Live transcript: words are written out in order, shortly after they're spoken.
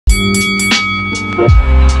What's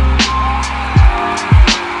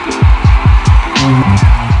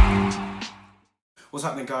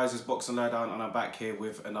happening, guys? It's Boxing Lowdown and I'm back here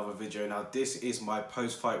with another video. Now this is my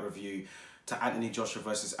post-fight review to Anthony Joshua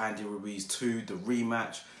versus Andy Ruiz 2, the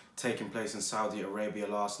rematch taking place in Saudi Arabia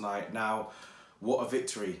last night. Now, what a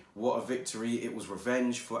victory. What a victory. It was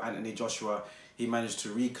revenge for Anthony Joshua. He managed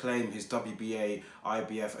to reclaim his WBA,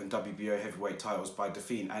 IBF and WBO heavyweight titles by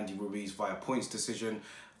defeating Andy Ruiz via points decision.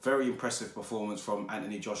 Very impressive performance from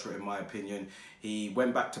Anthony Joshua, in my opinion. He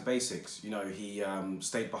went back to basics. You know, he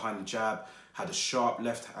stayed behind the jab, had a sharp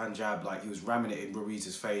left-hand jab, like he was ramming it in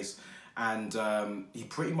Ruiz's face. And he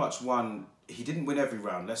pretty much won. He didn't win every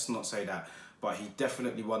round, let's not say that. But he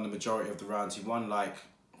definitely won the majority of the rounds. He won, like,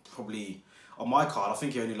 probably, on my card, I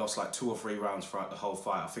think he only lost like 2 or 3 rounds throughout the whole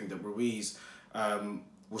fight. I think that Ruiz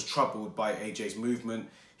was troubled by AJ's movement.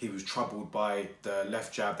 He was troubled by the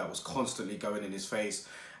left jab that was constantly going in his face.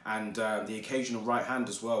 And the occasional right hand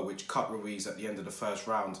as well, which cut Ruiz at the end of the first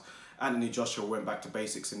round. Anthony Joshua went back to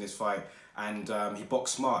basics in this fight, and he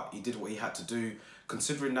boxed smart. He did what he had to do,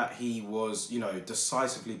 considering that he was, you know,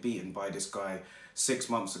 decisively beaten by this guy 6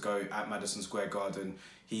 months ago at Madison Square Garden.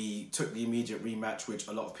 He took the immediate rematch, which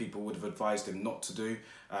a lot of people would have advised him not to do.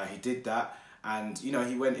 He did that. And, you know,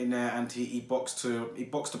 he went in there and he boxed to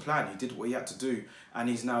plan. He did what he had to do, and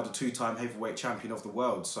he's now the 2-time heavyweight champion of the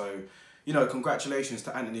world. So, you know, congratulations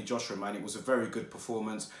to Anthony Joshua, man. It was a very good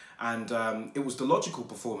performance, and it was the logical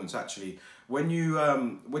performance, actually. When you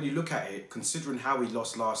look at it, considering how he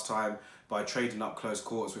lost last time by trading up close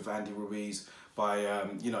quarters with Andy Ruiz, by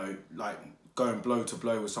you know, like going blow to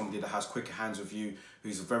blow with somebody that has quicker hands with you,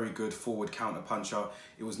 who's a very good forward counter puncher.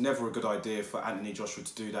 It was never a good idea for Anthony Joshua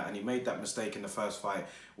to do that, and he made that mistake in the first fight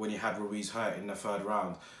when he had Ruiz hurt in the 3rd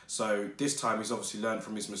round. So this time he's obviously learned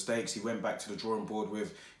from his mistakes. He went back to the drawing board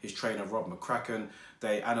with his trainer Rob McCracken.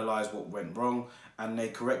 They analysed what went wrong and they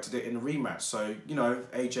corrected it in the rematch. So, you know,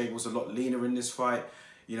 AJ was a lot leaner in this fight.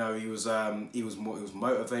 You know, he was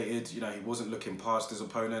motivated. You know, he wasn't looking past his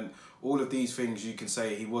opponent. All of these things you can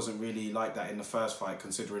say he wasn't really like that in the first fight,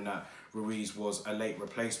 considering that Ruiz was a late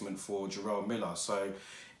replacement for Jarrell Miller. So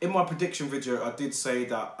in my prediction video, I did say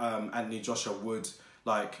that Anthony Joshua would,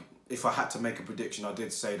 like, if I had to make a prediction, I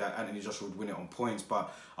did say that Anthony Joshua would win it on points,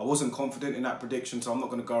 but I wasn't confident in that prediction, so I'm not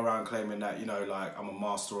going to go around claiming that, you know, like I'm a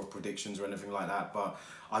master of predictions or anything like that. But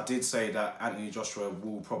I did say that Anthony Joshua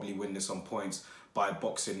will probably win this on points by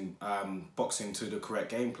boxing to the correct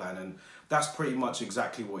game plan, and that's pretty much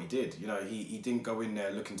exactly what he did. You know, he didn't go in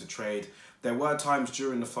there looking to trade. There were times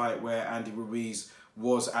during the fight where Andy Ruiz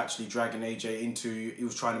was actually dragging AJ into, he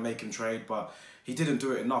was trying to make him trade, but he didn't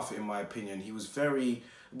do it enough, in my opinion. He was very,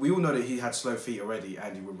 we all know that he had slow feet already,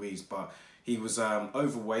 Andy Ruiz, but he was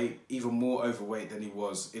overweight, even more overweight than he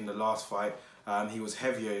was in the last fight. He was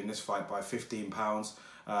heavier in this fight by 15 pounds.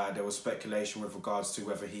 There was speculation with regards to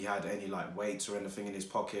whether he had any like weights or anything in his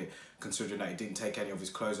pocket, considering that he didn't take any of his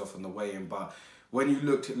clothes off on the weigh-in. But when you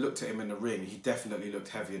looked at him in the ring, he definitely looked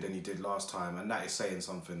heavier than he did last time, and that is saying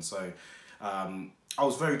something. So I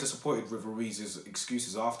was very disappointed with Ruiz's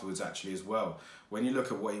excuses afterwards, actually, as well. When you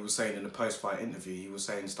look at what he was saying in the post-fight interview, he was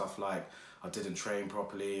saying stuff like, I didn't train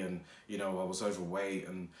properly, and, you know, I was overweight,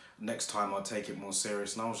 and next time I'll take it more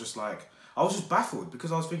serious. And I was just like, I was just baffled,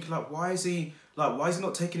 because I was thinking, like, why is he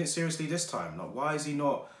not taking it seriously this time? Like, why is he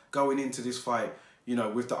not going into this fight, you know,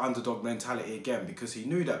 with the underdog mentality again? Because he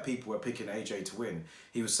knew that people were picking AJ to win.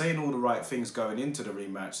 He was saying all the right things going into the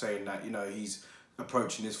rematch, saying that, you know, he's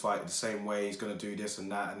approaching this fight the same way, he's going to do this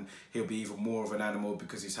and that, and he'll be even more of an animal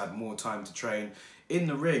because he's had more time to train. In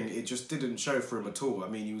the ring, it just didn't show for him at all. I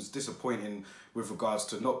mean, he was disappointing with regards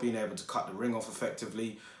to not being able to cut the ring off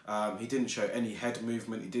effectively. He didn't show any head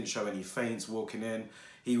movement, he didn't show any feints walking in.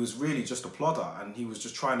 He was really just a plodder, and he was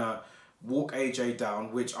just trying to walk AJ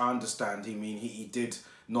down, which I understand. He did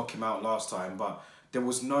knock him out last time, but there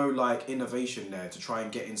was no like innovation there to try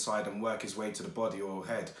and get inside and work his way to the body or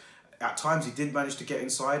head. At times he did manage to get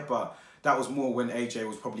inside, but that was more when AJ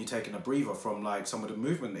was probably taking a breather from like some of the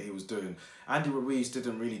movement that he was doing. Andy Ruiz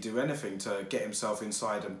didn't really do anything to get himself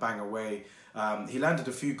inside and bang away. He landed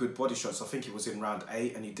a few good body shots. I think it was in round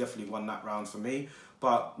 8, and he definitely won that round for me.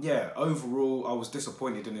 But yeah, overall, I was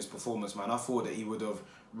disappointed in his performance, man. I thought that he would have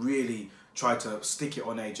really tried to stick it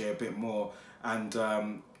on AJ a bit more, and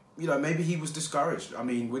you know, maybe he was discouraged. I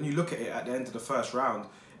mean, when you look at it at the end of the first round,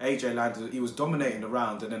 AJ landed, he was dominating the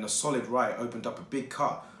round, and then a solid right opened up a big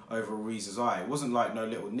cut over Ruiz's eye. It wasn't like no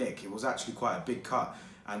little nick, it was actually quite a big cut,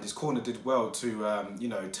 and his corner did well to you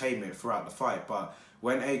know, tame it throughout the fight. But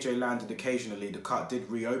when AJ landed occasionally, the cut did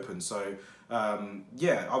reopen. So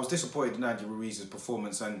yeah, I was disappointed in Andy Ruiz's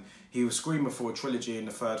performance, and he was screaming for a trilogy in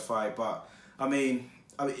the third fight. But I mean,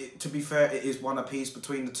 to be fair, it is one apiece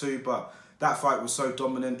between the two. But that fight was so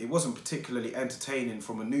dominant. It wasn't particularly entertaining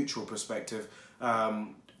from a neutral perspective.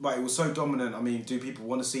 But it was so dominant. I mean, do people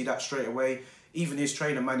want to see that straight away? Even his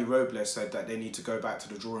trainer, Manny Robles, said that they need to go back to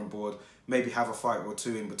the drawing board, maybe have a fight or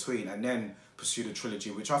two in between, and then pursue the trilogy,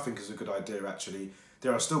 which I think is a good idea, actually.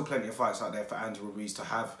 There are still plenty of fights out there for Andy Ruiz to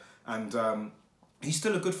have, and he's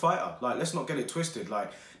still a good fighter. Like, let's not get it twisted.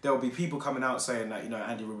 Like, there will be people coming out saying that, you know,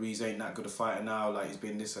 Andy Ruiz ain't that good a fighter now, like, he's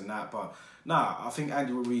been this and that. But, nah, I think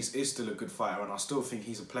Andy Ruiz is still a good fighter, and I still think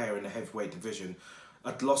he's a player in the heavyweight division.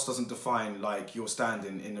 A loss doesn't define, like, your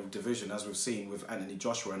standing in the division, as we've seen with Anthony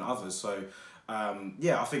Joshua and others. So,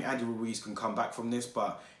 yeah, I think Andy Ruiz can come back from this,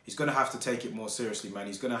 but he's going to have to take it more seriously, man.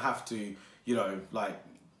 He's going to have to, you know, like,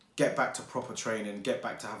 get back to proper training, get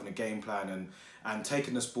back to having a game plan and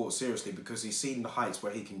taking the sport seriously, because he's seen the heights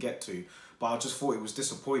where he can get to. But I just thought it was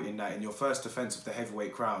disappointing that in your first defence of the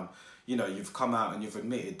heavyweight crown, you know, you've come out and you've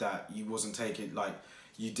admitted that you wasn't taking, like,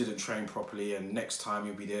 you didn't train properly, and next time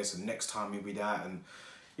you'll be this and next time you'll be that. And,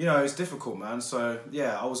 you know, it's difficult, man. So,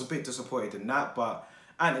 yeah, I was a bit disappointed in that. But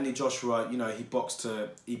Anthony Joshua, you know, he boxed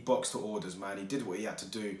to orders, man. He did what he had to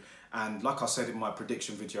do. And like I said in my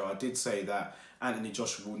prediction video, I did say that Anthony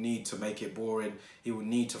Joshua will need to make it boring. He will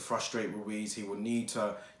need to frustrate Ruiz. He will need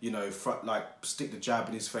to, you know, stick the jab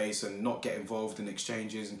in his face and not get involved in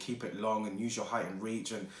exchanges and keep it long and use your height and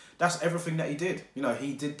reach. And that's everything that he did. You know,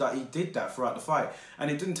 he did that. He did that throughout the fight. And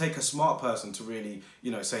it didn't take a smart person to really, you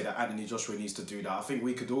know, say that Anthony Joshua needs to do that. I think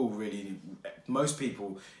we could all really, most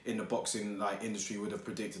people in the boxing like industry would have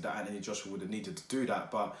predicted that Anthony Joshua would have needed to do that.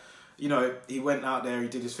 But, you know, he went out there, he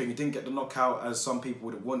did his thing. He didn't get the knockout as some people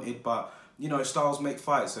would have wanted, but, you know, styles make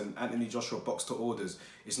fights, and Anthony Joshua boxed to orders.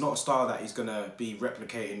 It's not a style that he's going to be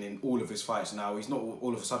replicating in all of his fights now. He's not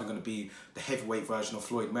all of a sudden going to be the heavyweight version of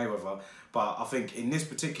Floyd Mayweather. But I think in this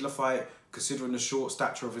particular fight, considering the short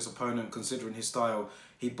stature of his opponent, considering his style,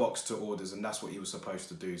 he boxed to orders, and that's what he was supposed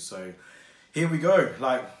to do. So here we go.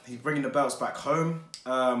 Like, he's bringing the belts back home.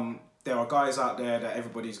 There are guys out there that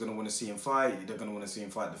everybody's going to want to see him fight. They're going to want to see him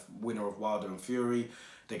fight the winner of Wilder and Fury.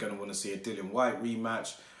 They're going to want to see a Dillian Whyte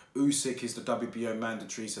rematch. Usyk is the WBO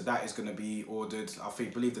mandatory, so that is going to be ordered. I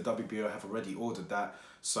believe the WBO have already ordered that.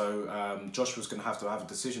 So Joshua's going to have a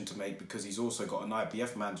decision to make, because he's also got an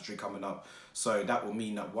IBF mandatory coming up. So that will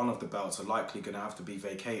mean that one of the belts are likely going to have to be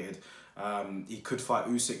vacated. He could fight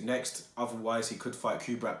Usyk next. Otherwise, he could fight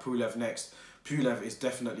Kubrat Pulev next. Pulev is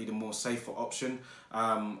definitely the more safer option.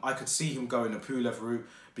 I could see him going the Pulev route,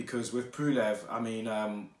 because with Pulev, I mean,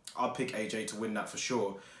 I'll pick AJ to win that for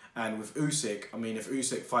sure. And with Usyk, I mean, if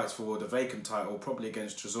Usyk fights for the vacant title, probably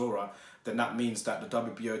against Chisora, then that means that the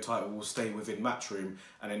WBO title will stay within Matchroom,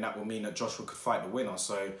 and then that will mean that Joshua could fight the winner.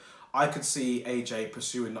 So I could see AJ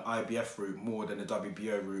pursuing the IBF route more than the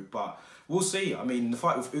WBO route, but we'll see. I mean, the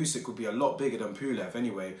fight with Usyk would be a lot bigger than Pulev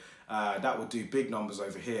anyway. That would do big numbers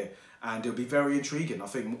over here, and it'll be very intriguing. I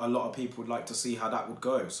think a lot of people would like to see how that would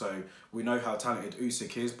go. So we know how talented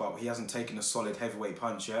Usyk is, but he hasn't taken a solid heavyweight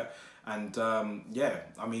punch yet. And yeah,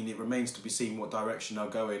 I mean, it remains to be seen what direction they'll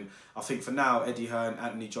go in. I think for now, Eddie Hearn,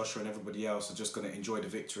 Anthony Joshua and everybody else are just going to enjoy the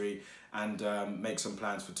victory and make some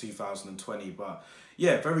plans for 2020. But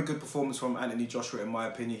yeah, very good performance from Anthony Joshua in my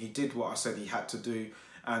opinion. He did what I said he had to do.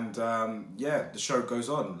 And yeah, the show goes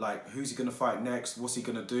on. Like, who's he going to fight next? What's he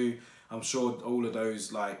going to do? I'm sure all of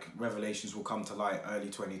those like revelations will come to light early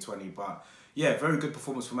 2020. But yeah, very good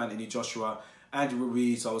performance from Anthony Joshua. Andy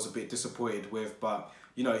Ruiz, I was a bit disappointed with, but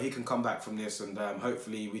you know, he can come back from this, and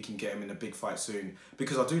hopefully we can get him in a big fight soon,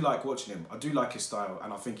 because I do like watching him. I do like his style,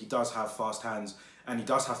 and I think he does have fast hands, and he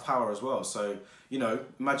does have power as well. So, you know,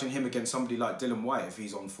 imagine him against somebody like Dillian Whyte if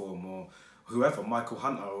he's on form, or whoever, Michael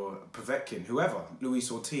Hunter or Povetkin, whoever,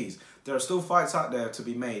 Luis Ortiz. There are still fights out there to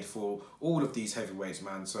be made for all of these heavyweights,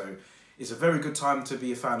 man. So it's a very good time to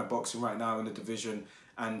be a fan of boxing right now in the division,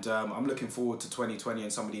 and I'm looking forward to 2020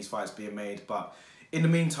 and some of these fights being made. But in the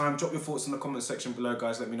meantime, drop your thoughts in the comment section below,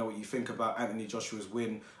 guys. Let me know what you think about Anthony Joshua's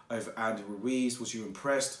win over Andy Ruiz. Was you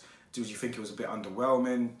impressed? Did you think it was a bit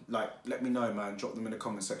underwhelming? Like, let me know, man. Drop them in the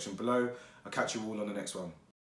comment section below. I'll catch you all on the next one.